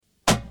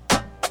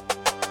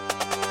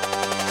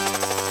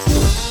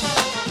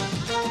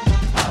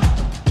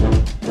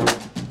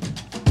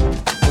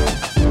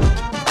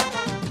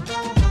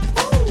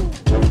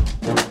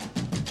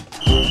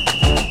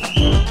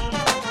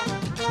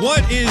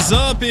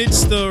What's up?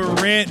 It's The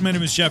Rant. My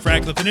name is Jeff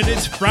Ratcliffe, and it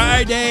is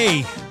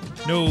Friday,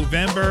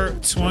 November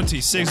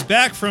 26th,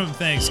 back from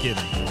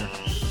Thanksgiving.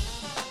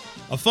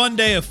 A fun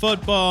day of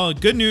football.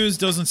 Good news,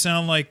 doesn't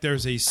sound like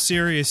there's a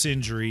serious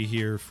injury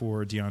here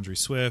for DeAndre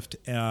Swift.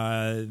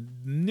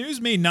 News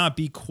may not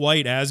be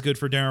quite as good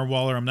for Darren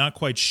Waller. I'm not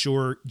quite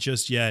sure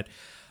just yet.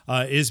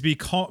 Is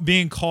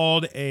being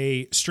called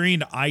a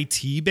strained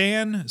IT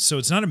ban, so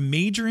it's not a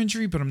major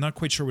injury, but I'm not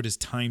quite sure what his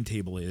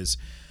timetable is.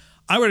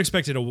 I would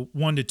expect it a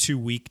 1 to 2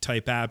 week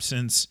type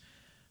absence,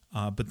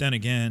 but then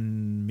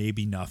again,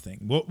 maybe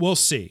nothing. We'll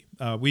see.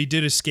 We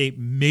did escape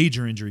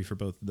major injury for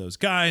both of those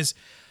guys,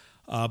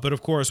 but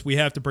of course, we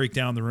have to break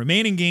down the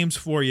remaining games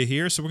for you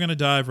here, so we're going to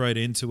dive right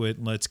into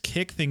it. Let's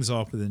kick things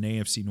off with an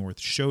AFC North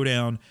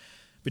showdown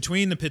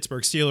between the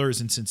Pittsburgh Steelers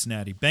and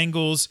Cincinnati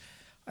Bengals.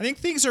 I think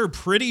things are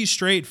pretty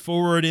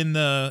straightforward in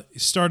the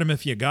start 'em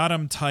if you got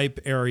 'em type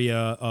area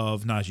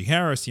of Najee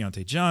Harris,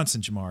 Deontay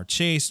Johnson, Jamar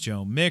Chase,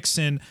 Joe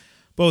Mixon.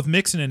 Both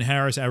Mixon and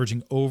Harris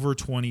averaging over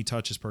 20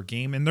 touches per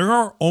game. And there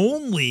are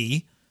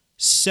only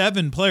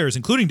 7 players,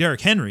 including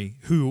Derrick Henry,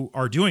 who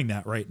are doing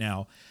that right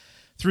now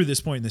through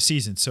this point in the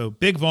season. So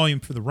big volume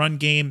for the run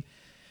game.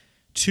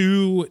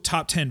 2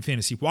 top 10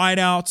 fantasy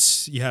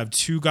wideouts. You have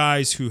 2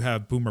 guys who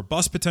have boom or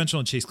bust potential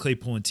in Chase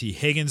Claypool and T.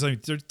 Higgins. I mean,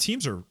 their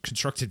teams are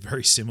constructed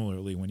very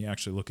similarly when you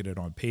actually look at it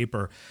on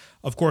paper.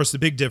 Of course, the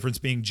big difference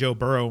being Joe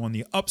Burrow on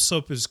the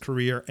upslope of his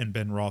career and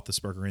Ben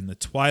Roethlisberger in the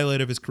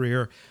twilight of his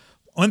career.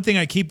 One thing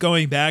I keep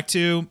going back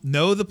to,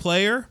 know the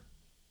player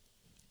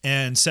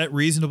and set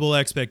reasonable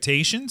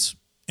expectations,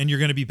 and you're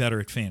going to be better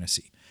at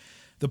fantasy.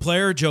 The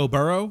player, Joe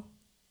Burrow,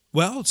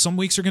 well, some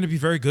weeks are going to be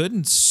very good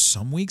and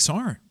some weeks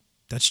aren't.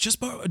 That's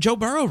just Joe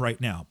Burrow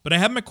right now. But I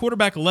have him at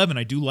quarterback 11.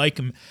 I do like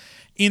him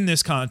in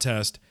this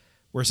contest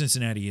where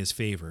Cincinnati is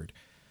favored.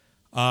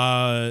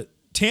 Tampa,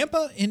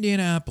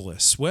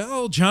 Indianapolis.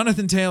 Well,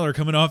 Jonathan Taylor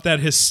coming off that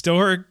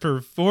historic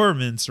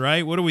performance,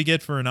 right? What do we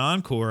get for an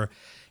encore?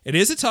 It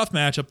is a tough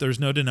matchup. There's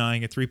no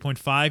denying it.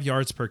 3.5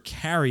 yards per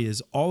carry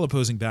is all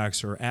opposing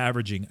backs are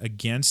averaging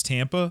against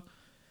Tampa.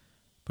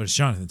 But it's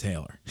Jonathan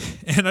Taylor.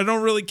 And I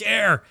don't really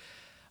care.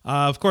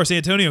 Of course,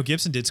 Antonio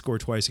Gibson did score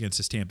twice against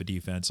his Tampa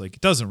defense. Like,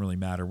 it doesn't really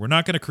matter. We're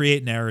not going to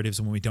create narratives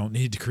when we don't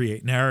need to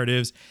create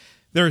narratives.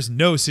 There is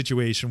no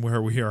situation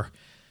where we are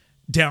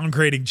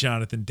downgrading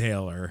Jonathan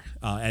Taylor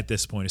at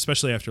this point,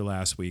 especially after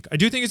last week. I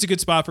do think it's a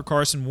good spot for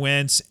Carson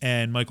Wentz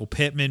and Michael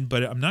Pittman,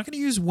 but I'm not going to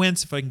use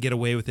Wentz if I can get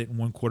away with it in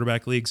one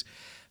quarterback leagues.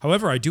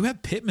 However, I do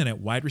have Pittman at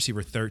wide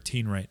receiver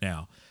 13 right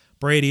now.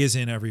 Brady is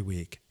in every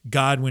week.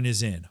 Godwin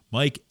is in.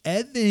 Mike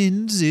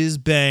Evans is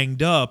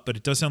banged up, but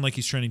it does sound like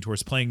he's trending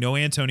towards playing. No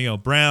Antonio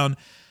Brown.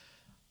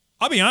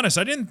 I'll be honest,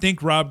 I didn't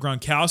think Rob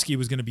Gronkowski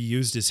was going to be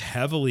used as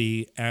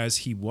heavily as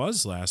he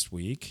was last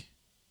week,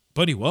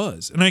 but he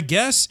was. And I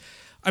guess,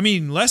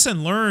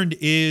 lesson learned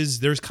is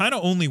there's kind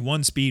of only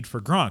one speed for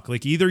Gronk.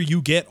 Like, either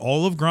you get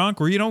all of Gronk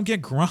or you don't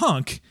get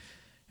Gronk.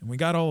 And we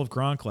got all of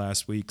Gronk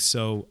last week,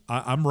 so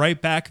I'm right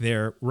back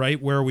there,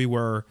 right where we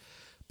were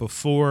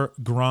before.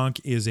 Gronk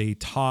is a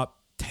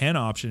top 10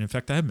 option. In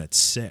fact, I have him at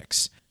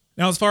 6.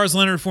 Now, as far as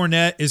Leonard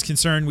Fournette is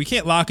concerned, we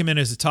can't lock him in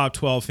as a top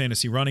 12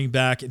 fantasy running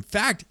back. In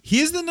fact, he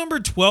is the number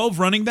 12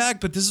 running back,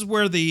 but this is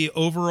where the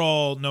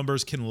overall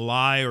numbers can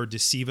lie or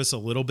deceive us a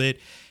little bit.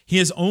 He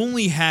has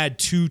only had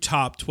 2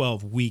 top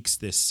 12 weeks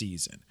this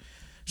season.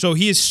 So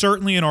he is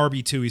certainly an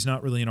RB2. He's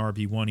not really an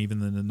RB1, even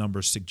though the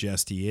numbers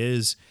suggest he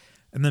is.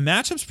 And the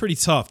matchup's pretty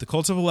tough. The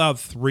Colts have allowed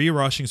 3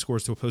 rushing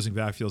scores to opposing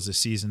backfields this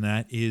season.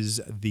 That is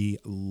the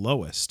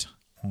lowest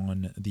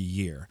on the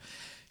year.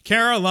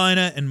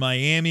 Carolina and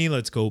Miami.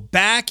 Let's go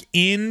back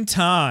in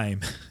time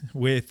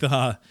with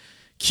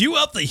cue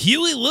up the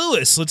Huey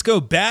Lewis. Let's go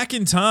back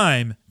in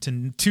time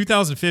to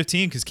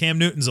 2015 because Cam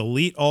Newton's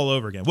elite all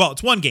over again. Well,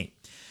 it's one game,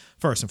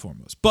 first and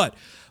foremost. But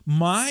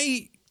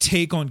my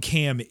take on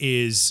Cam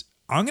is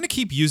I'm going to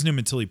keep using him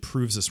until he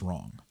proves us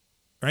wrong,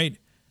 right?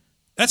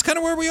 That's kind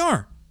of where we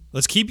are.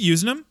 Let's keep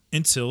using him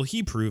until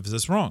he proves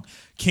us wrong.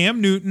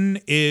 Cam Newton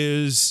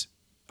is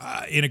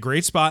in a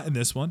great spot in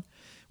this one.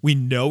 We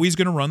know he's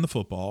going to run the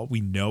football. We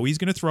know he's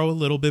going to throw a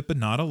little bit, but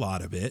not a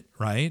lot of it,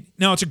 right?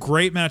 Now, it's a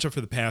great matchup for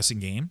the passing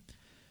game.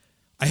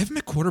 I have him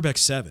at quarterback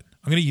 7.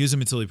 I'm going to use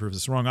him until he proves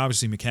us wrong.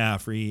 Obviously,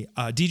 McCaffrey.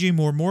 DJ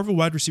Moore, more of a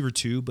wide receiver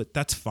 2, but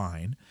that's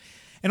fine.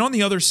 And on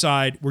the other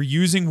side, we're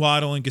using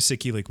Waddle and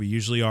Gesicki like we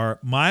usually are.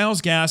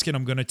 Myles Gaskin,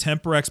 I'm going to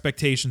temper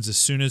expectations as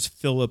soon as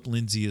Phillip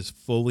Lindsay is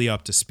fully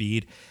up to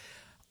speed.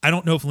 I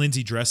don't know if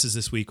Lindsay dresses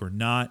this week or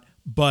not,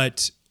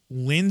 but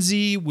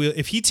Lindsay will,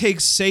 if he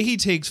takes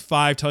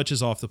 5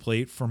 touches off the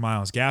plate for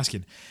Myles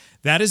Gaskin,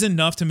 that is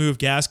enough to move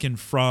Gaskin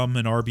from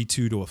an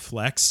RB2 to a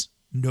flex,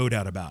 no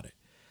doubt about it.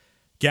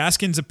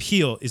 Gaskin's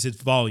appeal is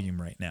its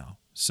volume right now,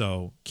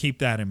 so keep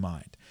that in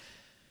mind.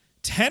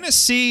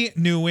 Tennessee,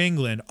 New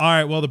England. All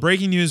right, well, the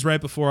breaking news right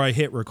before I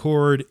hit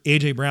record,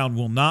 A.J. Brown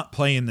will not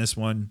play in this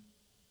one.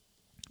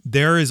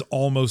 There is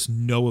almost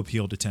no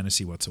appeal to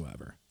Tennessee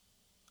whatsoever.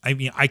 I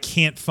mean, I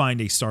can't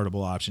find a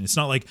startable option. It's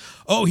not like,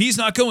 oh, he's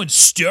not going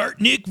start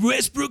Nick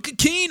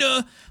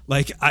Westbrook-Akina.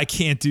 Like, I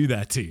can't do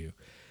that to you.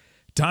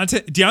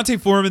 Deontay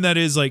Foreman, that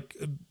is like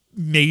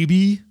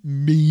maybe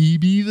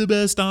the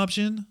best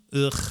option.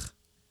 Ugh.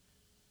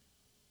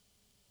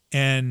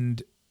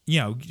 And,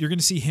 you're going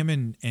to see him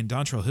and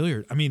Dontrell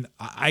Hilliard. I mean,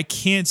 I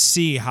can't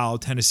see how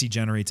Tennessee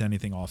generates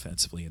anything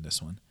offensively in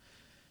this one.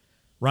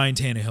 Ryan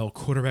Tannehill,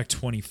 quarterback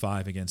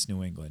 25 against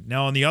New England.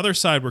 Now, on the other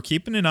side, we're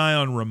keeping an eye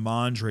on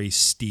Ramondre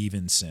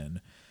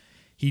Stevenson.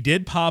 He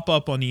did pop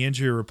up on the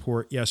injury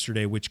report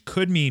yesterday, which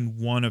could mean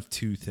one of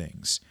two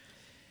things.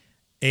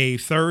 A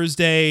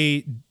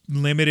Thursday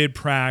limited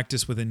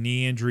practice with a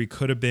knee injury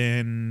could have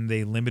been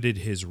they limited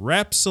his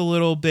reps a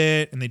little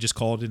bit and they just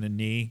called it a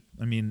knee.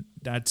 I mean,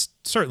 that's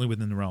certainly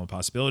within the realm of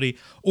possibility.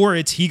 Or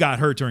it's he got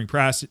hurt during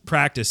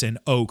practice and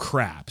oh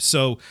crap.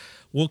 So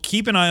we'll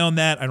keep an eye on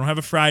that. I don't have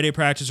a Friday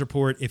practice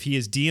report. If he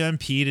is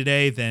DNP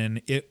today,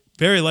 then it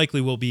very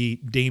likely will be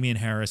Damian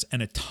Harris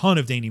and a ton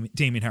of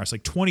Damian Harris,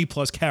 like 20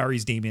 plus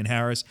carries Damian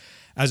Harris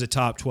as a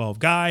top 12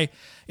 guy.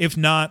 If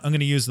not, I'm going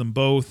to use them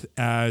both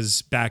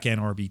as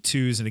back-end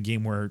RB2s in a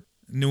game where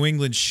New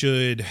England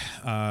should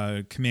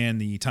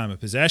command the time of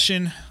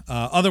possession.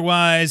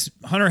 Otherwise,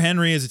 Hunter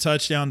Henry is a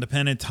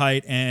touchdown-dependent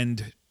tight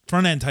end,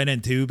 front-end tight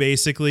end 2,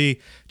 basically.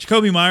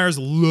 Jacoby Myers,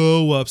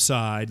 low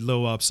upside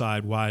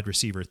wide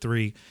receiver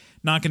 3.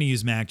 Not going to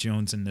use Mac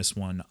Jones in this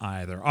one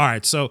either. All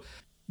right, so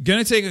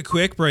going to take a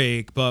quick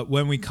break, but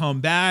when we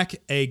come back,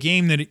 a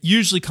game that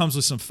usually comes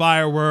with some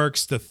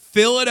fireworks, the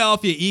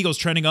Philadelphia Eagles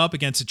trending up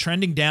against a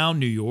trending down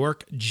New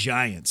York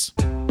Giants.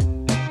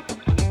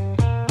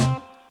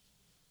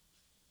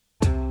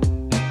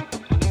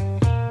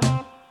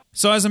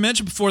 So as I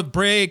mentioned before the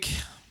break,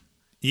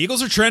 the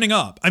Eagles are trending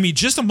up. I mean,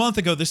 just a month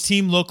ago, this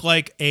team looked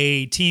like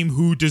a team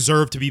who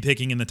deserved to be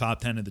picking in the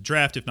top 10 of the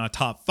draft, if not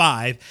top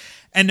 5.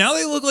 And now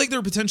they look like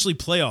they're potentially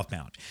playoff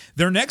bound.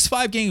 Their next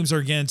 5 games are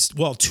against,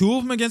 2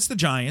 of them against the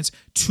Giants,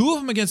 2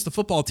 of them against the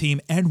football team,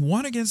 and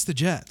 1 against the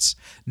Jets.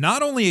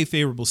 Not only a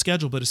favorable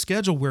schedule, but a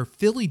schedule where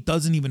Philly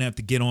doesn't even have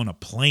to get on a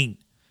plane.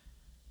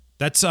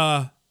 That's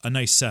a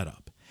nice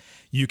setup.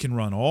 You can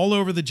run all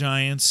over the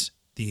Giants.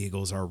 The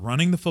Eagles are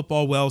running the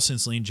football well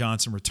since Lane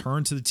Johnson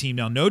returned to the team.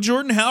 Now, no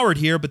Jordan Howard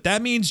here, but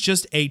that means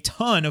just a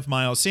ton of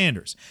Miles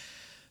Sanders.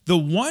 The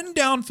one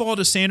downfall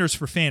to Sanders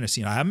for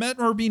fantasy, and I haven't met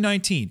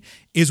RB19,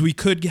 is we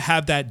could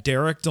have that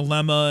Derrick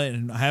dilemma,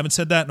 and I haven't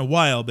said that in a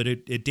while, but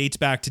it dates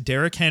back to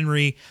Derrick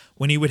Henry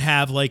when he would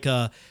have like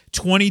a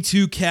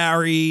 22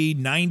 carry,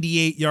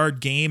 98-yard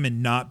game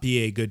and not be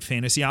a good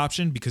fantasy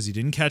option because he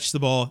didn't catch the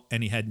ball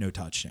and he had no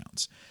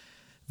touchdowns.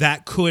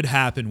 That could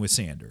happen with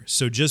Sanders.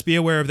 So just be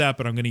aware of that,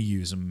 but I'm going to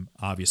use him,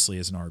 obviously,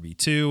 as an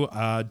RB2.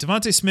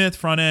 Devontae Smith,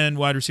 front end,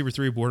 wide receiver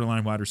 3,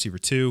 borderline wide receiver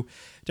 2.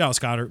 Dallas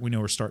Goedert, we know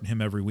we're starting him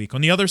every week.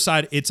 On the other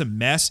side, it's a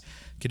mess.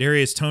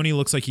 Kadarius Toney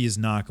looks like he is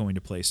not going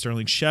to play.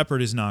 Sterling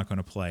Shepard is not going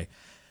to play.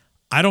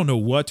 I don't know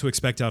what to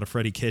expect out of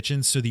Freddie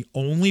Kitchens, so the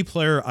only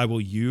player I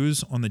will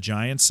use on the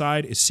Giants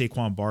side is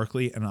Saquon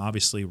Barkley, and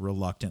obviously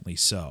reluctantly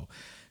so.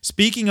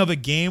 Speaking of a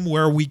game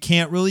where we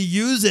can't really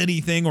use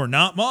anything or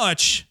not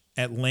much,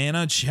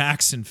 Atlanta,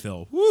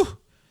 Jacksonville. Woo.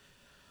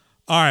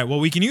 All right, well,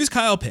 we can use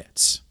Kyle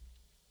Pitts.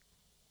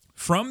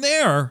 From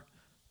there,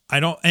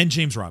 and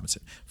James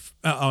Robinson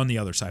on the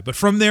other side. But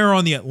from there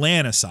on the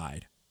Atlanta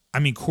side, I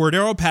mean,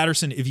 Cordero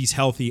Patterson, if he's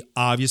healthy,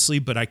 obviously,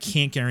 but I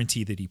can't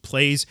guarantee that he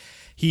plays.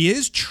 He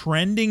is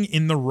trending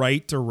in the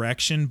right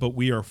direction, but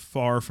we are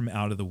far from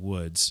out of the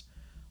woods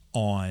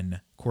on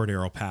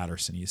Cordero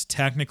Patterson. He is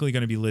technically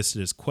going to be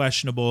listed as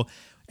questionable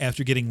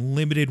after getting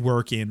limited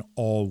work in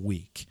all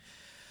week.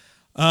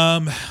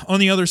 On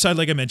the other side,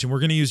 like I mentioned,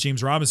 we're going to use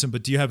James Robinson,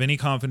 but do you have any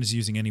confidence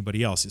using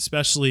anybody else?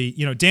 Especially,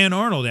 Dan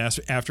Arnold asked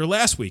after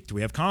last week, do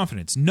we have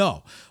confidence?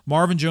 No.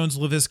 Marvin Jones,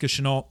 Laviska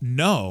Shenault?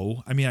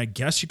 No. I mean, I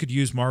guess you could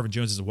use Marvin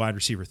Jones as a wide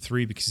receiver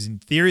 3 because in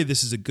theory,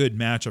 this is a good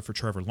matchup for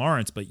Trevor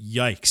Lawrence, but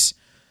yikes.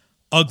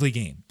 Ugly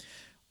game.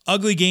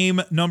 Ugly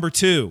game number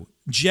 2,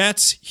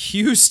 Jets,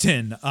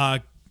 Houston.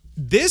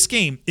 This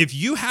game, if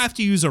you have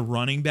to use a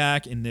running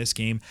back in this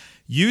game,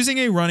 using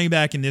a running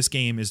back in this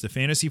game is the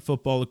fantasy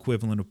football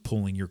equivalent of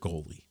pulling your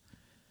goalie.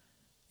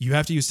 You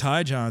have to use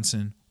Ty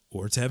Johnson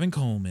or Tevin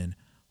Coleman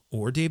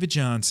or David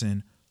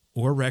Johnson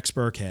or Rex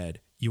Burkhead.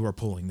 You are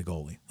pulling the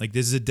goalie. Like,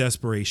 this is a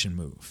desperation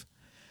move.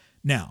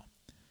 Now,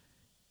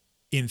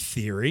 in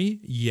theory,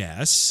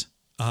 yes,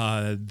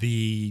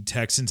 the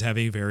Texans have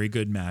a very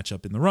good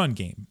matchup in the run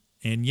game.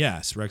 And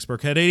yes, Rex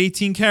Burkhead had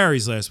 18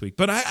 carries last week,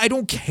 but I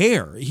don't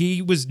care.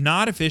 He was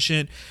not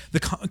efficient.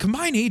 The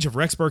combined age of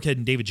Rex Burkhead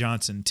and David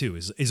Johnson, too,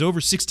 is over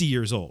 60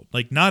 years old.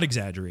 Like, not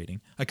exaggerating.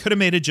 I could have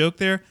made a joke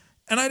there,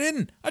 and I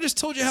didn't. I just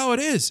told you how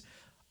it is.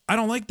 I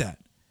don't like that.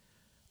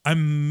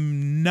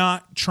 I'm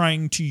not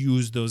trying to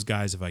use those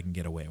guys if I can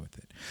get away with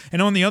it.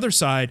 And on the other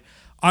side,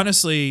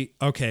 honestly,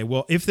 okay,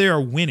 well, if they are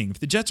winning,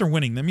 if the Jets are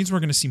winning, that means we're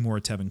going to see more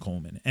of Tevin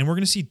Coleman. And we're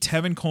going to see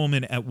Tevin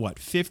Coleman at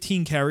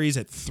 15 carries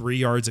at 3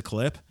 yards a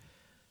clip?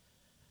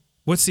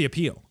 What's the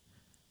appeal?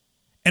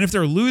 And if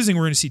they're losing,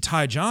 we're going to see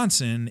Ty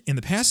Johnson in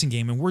the passing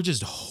game, and we're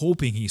just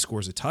hoping he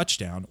scores a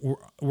touchdown,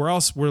 or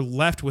else we're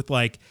left with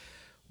 5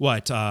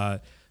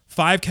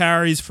 5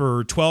 carries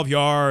for 12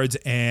 yards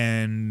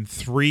and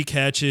 3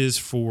 catches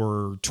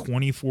for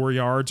 24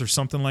 yards or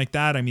something like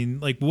that. I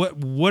mean, like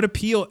what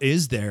appeal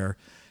is there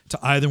to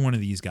either one of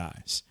these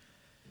guys?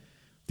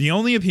 The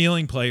only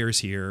appealing players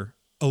here,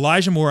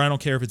 Elijah Moore, I don't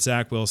care if it's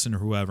Zach Wilson or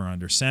whoever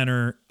under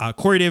center.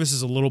 Corey Davis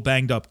is a little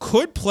banged up.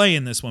 Could play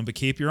in this one, but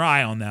keep your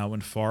eye on that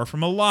one. Far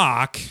from a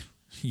lock.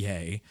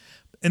 Yay.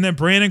 And then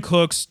Brandon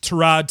Cooks,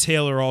 Tyrod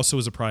Taylor also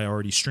is a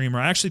priority streamer.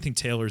 I actually think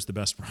Taylor is the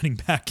best running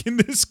back in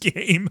this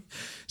game.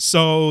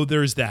 So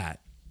there's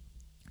that.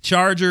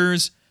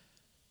 Chargers,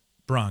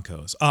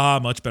 Broncos.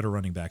 Much better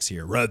running backs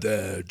here.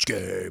 Revenge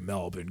game,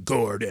 Melvin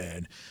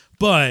Gordon.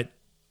 But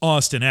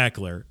Austin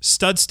Eckler,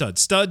 stud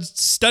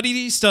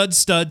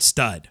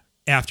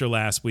after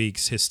last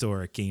week's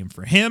historic game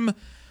for him.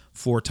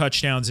 4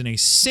 touchdowns in a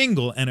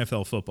single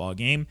NFL football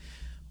game.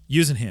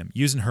 Using him,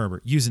 using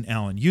Herbert, using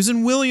Allen,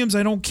 using Williams.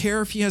 I don't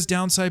care if he has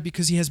downside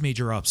because he has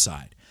major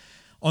upside.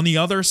 On the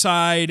other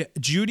side,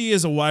 Judy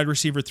is a wide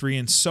receiver 3,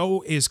 and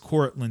so is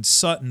Courtland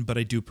Sutton, but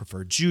I do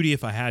prefer Judy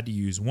if I had to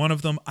use one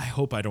of them. I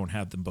hope I don't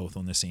have them both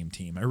on the same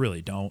team. I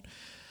really don't.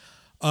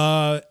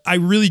 I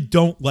really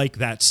don't like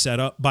that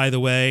setup, by the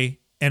way,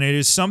 and it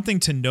is something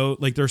to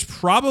note. Like, there's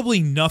probably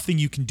nothing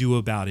you can do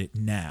about it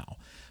now.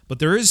 But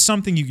there is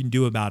something you can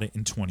do about it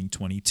in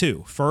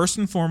 2022. First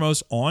and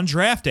foremost, on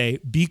draft day,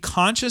 be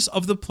conscious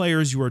of the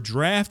players you are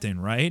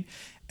drafting, right?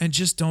 And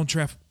just don't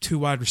draft 2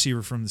 wide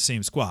receivers from the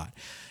same squad.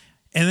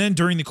 And then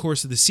during the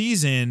course of the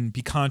season,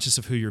 be conscious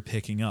of who you're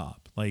picking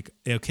up. Like,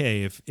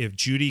 okay, if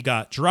Judy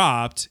got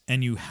dropped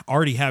and you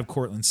already have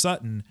Courtland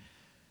Sutton,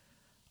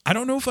 I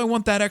don't know if I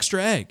want that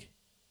extra egg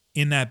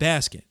in that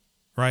basket.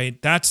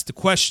 Right? That's the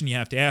question you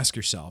have to ask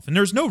yourself. And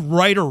there's no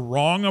right or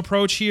wrong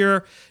approach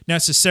here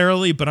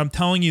necessarily, but I'm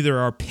telling you there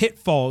are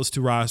pitfalls to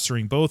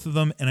rostering both of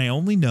them, and I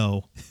only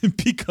know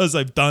because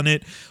I've done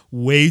it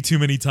way too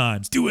many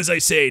times. Do as I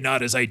say,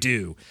 not as I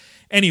do.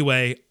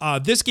 Anyway,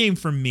 this game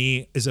for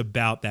me is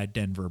about that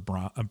Denver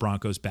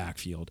Broncos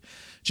backfield.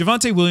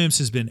 Javonte Williams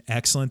has been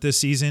excellent this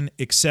season,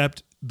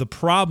 except the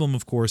problem,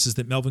 of course, is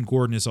that Melvin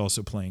Gordon is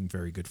also playing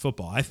very good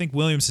football. I think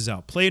Williams has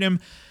outplayed him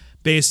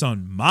based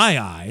on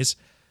my eyes.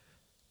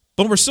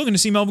 But we're still going to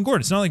see Melvin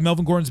Gordon. It's not like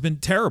Melvin Gordon's been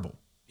terrible.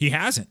 He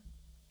hasn't.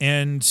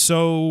 And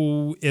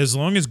so as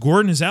long as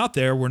Gordon is out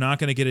there, we're not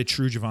going to get a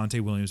true Javonte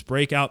Williams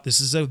breakout.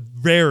 This is a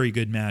very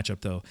good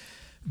matchup, though.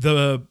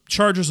 The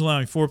Chargers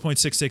allowing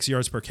 4.66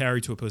 yards per carry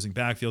to opposing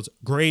backfields.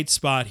 Great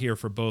spot here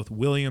for both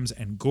Williams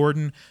and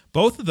Gordon.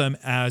 Both of them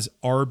as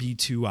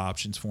RB2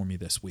 options for me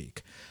this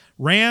week.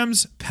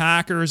 Rams,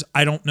 Packers,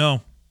 I don't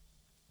know.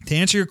 To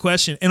answer your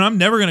question, and I'm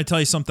never going to tell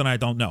you something I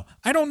don't know.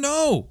 I don't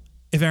know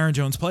if Aaron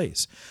Jones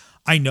plays.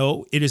 I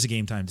know it is a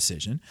game time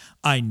decision.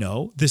 I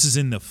know this is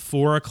in the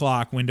 4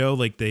 o'clock window,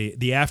 like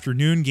the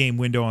afternoon game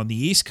window on the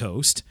East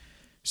Coast.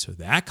 So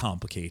that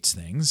complicates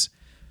things.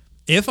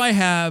 If I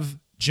have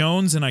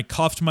Jones and I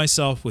cuffed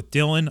myself with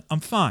Dylan,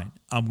 I'm fine.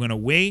 I'm going to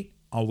wait.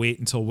 I'll wait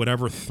until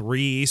whatever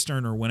 3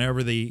 Eastern or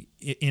whenever the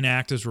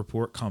inactives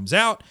report comes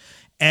out.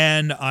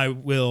 And I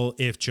will,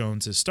 if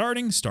Jones is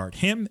starting, start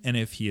him. And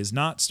if he is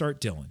not, start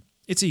Dylan.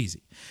 It's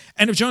easy.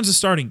 And if Jones is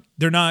starting,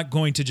 they're not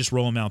going to just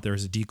roll him out there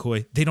as a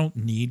decoy. They don't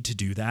need to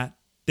do that.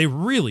 They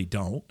really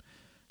don't.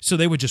 So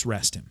they would just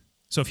rest him.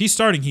 So if he's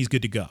starting, he's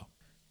good to go.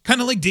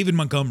 Kind of like David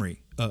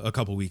Montgomery a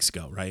couple weeks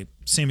ago, right?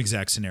 Same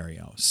exact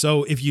scenario.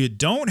 So if you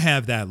don't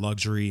have that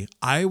luxury,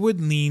 I would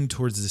lean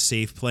towards the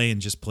safe play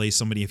and just play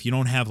somebody. If you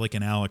don't have like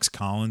an Alex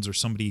Collins or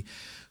somebody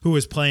who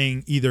is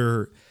playing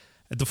either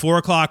at the 4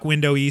 o'clock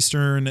window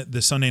Eastern,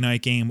 the Sunday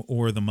night game,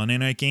 or the Monday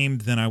night game,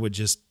 then I would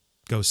just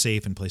go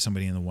safe and play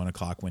somebody in the 1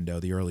 o'clock window,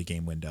 the early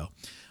game window.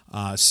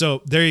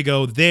 So there you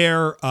go.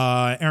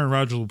 Aaron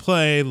Rodgers will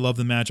play. Love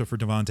the matchup for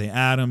Devontae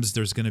Adams.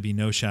 There's going to be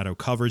no shadow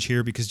coverage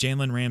here because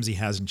Jalen Ramsey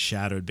hasn't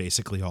shadowed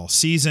basically all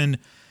season.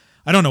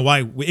 I don't know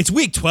why. It's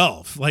week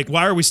 12. Like,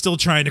 why are we still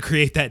trying to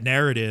create that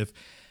narrative?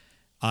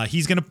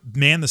 He's going to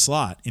man the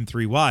slot in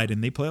 3 wide,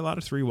 and they play a lot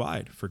of 3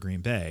 wide for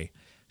Green Bay.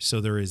 So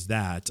there is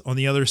that. On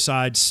the other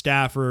side,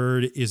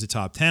 Stafford is a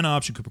top 10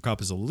 option. Cooper Kupp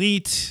is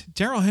elite.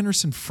 Darrell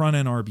Henderson front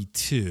end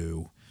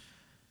RB2.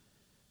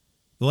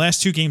 The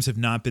last 2 games have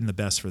not been the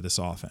best for this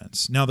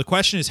offense. Now, the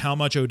question is, how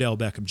much Odell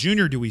Beckham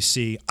Jr. do we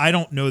see? I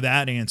don't know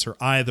that answer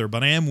either,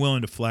 but I am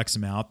willing to flex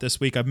him out this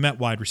week. I've met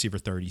wide receiver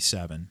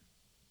 37.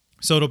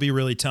 So it'll be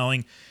really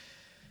telling.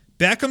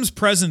 Beckham's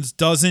presence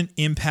doesn't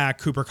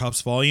impact Cooper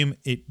Kupp's volume.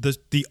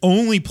 The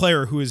only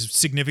player who is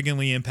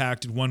significantly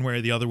impacted one way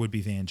or the other would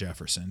be Van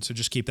Jefferson. So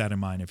just keep that in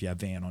mind if you have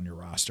Van on your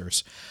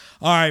rosters.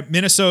 All right,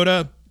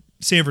 Minnesota,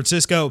 San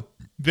Francisco.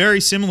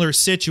 Very similar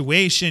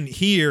situation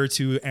here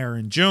to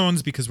Aaron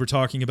Jones because we're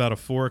talking about a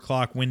 4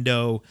 o'clock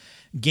window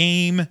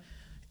game.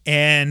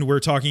 And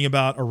we're talking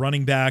about a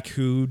running back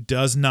who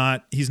he's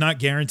not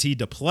guaranteed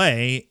to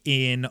play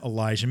in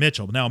Elijah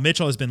Mitchell. Now,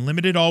 Mitchell has been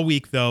limited all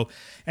week, though,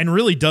 and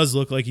really does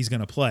look like he's going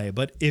to play.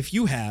 But if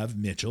you have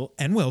Mitchell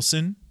and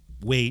Wilson,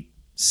 wait,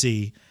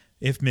 see.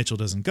 If Mitchell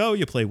doesn't go,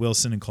 you play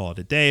Wilson and call it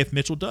a day. If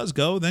Mitchell does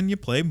go, then you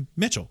play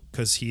Mitchell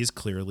because he is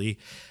clearly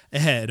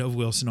ahead of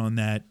Wilson on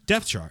that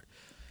depth chart.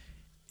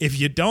 If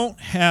you don't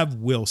have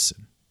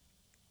Wilson,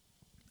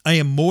 I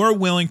am more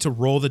willing to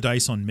roll the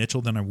dice on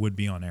Mitchell than I would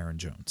be on Aaron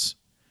Jones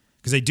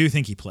because I do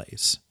think he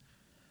plays.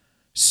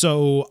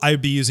 So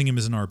I'd be using him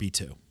as an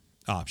RB2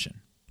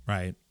 option,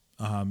 right?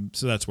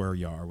 So that's where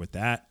we are with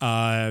that.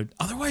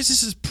 Otherwise,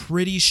 this is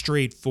pretty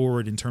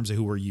straightforward in terms of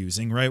who we're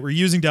using, right? We're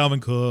using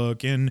Dalvin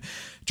Cook and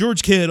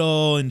George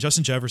Kittle and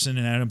Justin Jefferson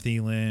and Adam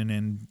Thielen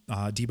and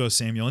Deebo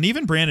Samuel and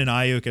even Brandon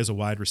Ayuk as a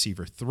wide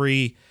receiver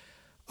 3.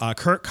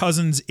 Kirk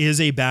Cousins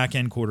is a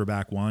back-end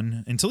quarterback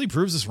 1. Until he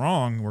proves us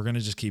wrong, we're going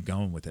to just keep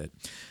going with it.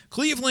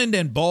 Cleveland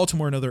and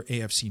Baltimore, another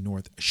AFC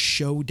North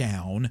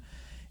showdown.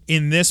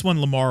 In this one,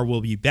 Lamar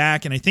will be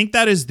back, and I think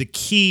that is the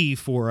key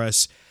for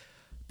us.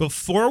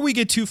 Before we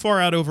get too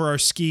far out over our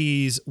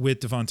skis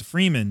with Devonta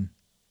Freeman,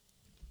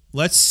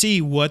 let's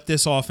see what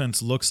this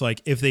offense looks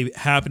like if they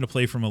happen to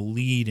play from a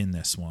lead in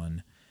this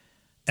one.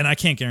 And I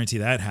can't guarantee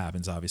that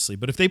happens, obviously.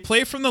 But if they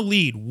play from the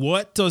lead,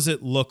 what does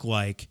it look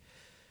like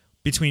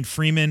between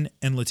Freeman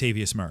and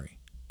Latavius Murray?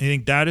 I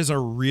think that is a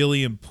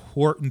really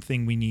important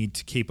thing we need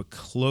to keep a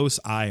close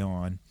eye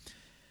on.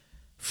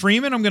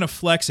 Freeman, I'm going to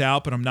flex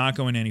out, but I'm not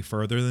going any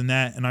further than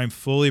that, and I'm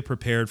fully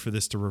prepared for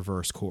this to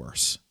reverse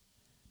course.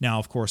 Now,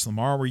 of course,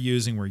 Lamar we're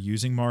using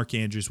Mark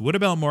Andrews. What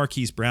about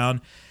Marquise Brown?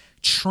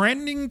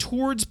 Trending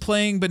towards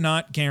playing, but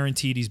not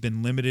guaranteed. He's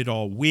been limited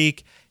all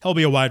week. He'll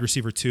be a wide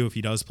receiver 2 if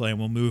he does play, and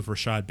we'll move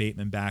Rashad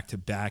Bateman back to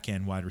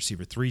back-end wide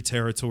receiver 3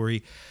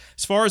 territory.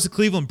 As far as the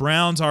Cleveland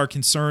Browns are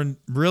concerned,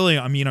 really,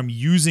 I'm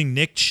using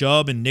Nick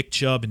Chubb.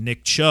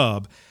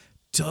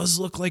 Does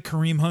look like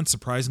Kareem Hunt,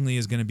 surprisingly,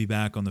 is going to be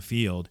back on the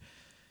field.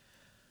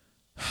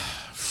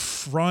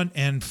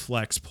 Front-end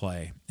flex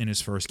play in his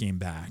first game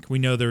back. We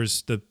know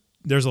there's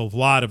a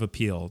lot of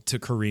appeal to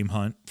Kareem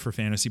Hunt for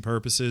fantasy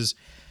purposes,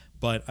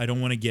 but I don't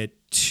want to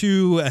get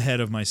too ahead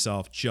of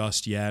myself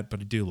just yet,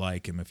 but I do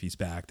like him if he's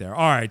back there.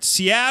 All right,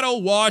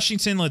 Seattle,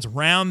 Washington, let's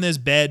round this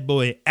bad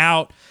boy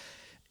out.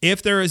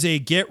 If there is a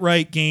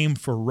get-right game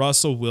for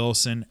Russell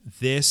Wilson,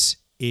 this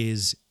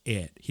is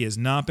it. He has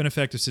not been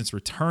effective since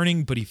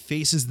returning, but he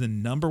faces the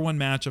number 1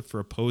 matchup for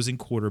opposing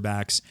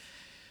quarterbacks.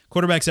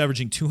 Quarterbacks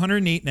averaging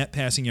 208 net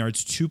passing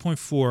yards,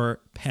 2.4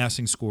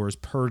 passing scores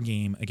per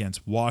game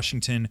against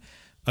Washington.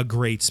 A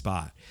great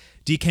spot.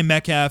 DK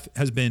Metcalf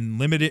has been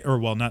limited,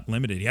 not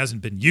limited. He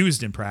hasn't been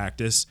used in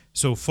practice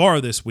so far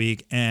this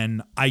week,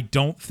 and I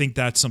don't think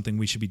that's something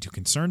we should be too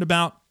concerned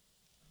about.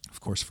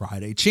 Of course,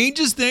 Friday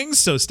changes things,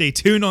 so stay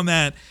tuned on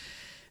that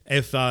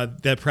if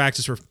that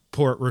practice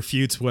report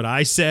refutes what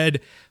I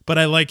said. But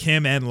I like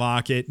him and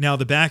Lockett. Now,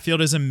 the backfield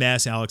is a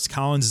mess. Alex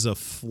Collins is a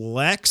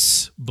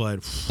flex, but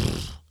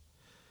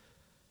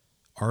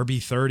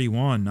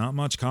RB31, not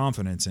much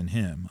confidence in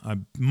him.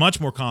 I'm much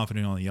more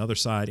confident on the other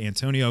side.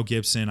 Antonio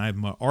Gibson, I have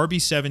my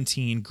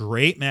RB17,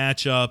 great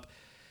matchup.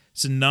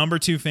 It's a number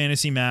 2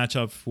 fantasy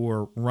matchup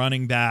for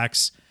running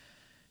backs.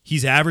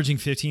 He's averaging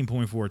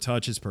 15.4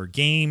 touches per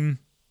game.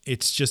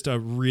 It's just a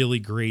really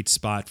great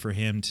spot for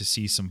him to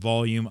see some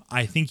volume.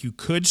 I think you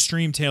could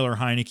stream Taylor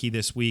Heineke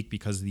this week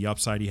because of the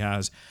upside he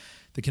has,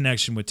 the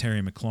connection with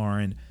Terry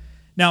McLaurin.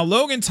 Now,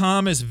 Logan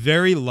Thomas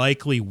very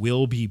likely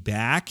will be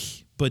back,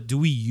 but do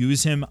we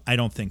use him? I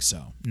don't think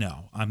so.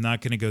 No, I'm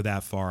not going to go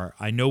that far.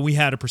 I know we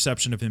had a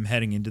perception of him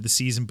heading into the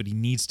season, but he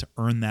needs to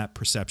earn that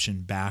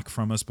perception back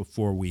from us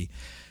before we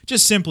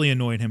just simply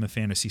anoint him a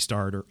fantasy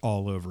starter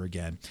all over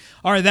again.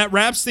 All right, that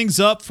wraps things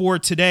up for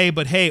today.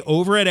 But hey,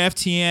 over at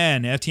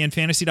FTN,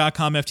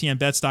 FTNFantasy.com,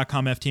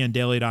 FTNBets.com,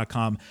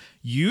 FTNDaily.com,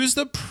 use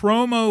the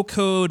promo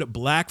code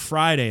Black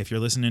Friday if you're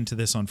listening to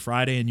this on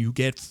Friday, and you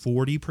get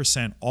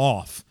 40%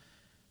 off.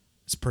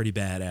 It's pretty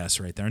badass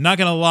right there. I'm not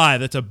going to lie,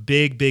 that's a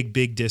big, big,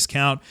 big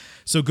discount.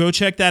 So go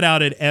check that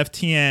out at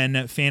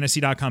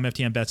FTNFantasy.com,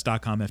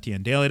 FTNBets.com,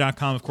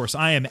 FTNDaily.com. Of course,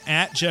 I am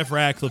at Jeff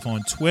Ratcliffe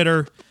on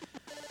Twitter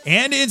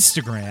and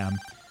Instagram.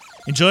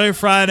 Enjoy your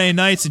Friday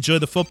nights. Enjoy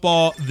the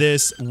football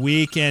this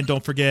weekend.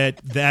 Don't forget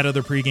that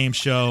other pregame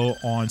show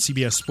on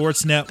CBS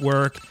Sports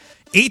Network,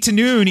 8 to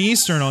noon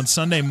Eastern on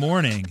Sunday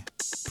morning.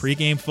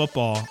 Pregame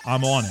football.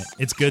 I'm on it.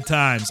 It's good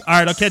times. All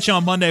right, I'll catch you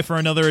on Monday for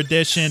another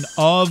edition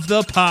of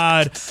the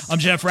pod. I'm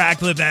Jeff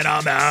Ratcliffe, and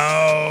I'm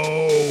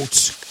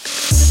out.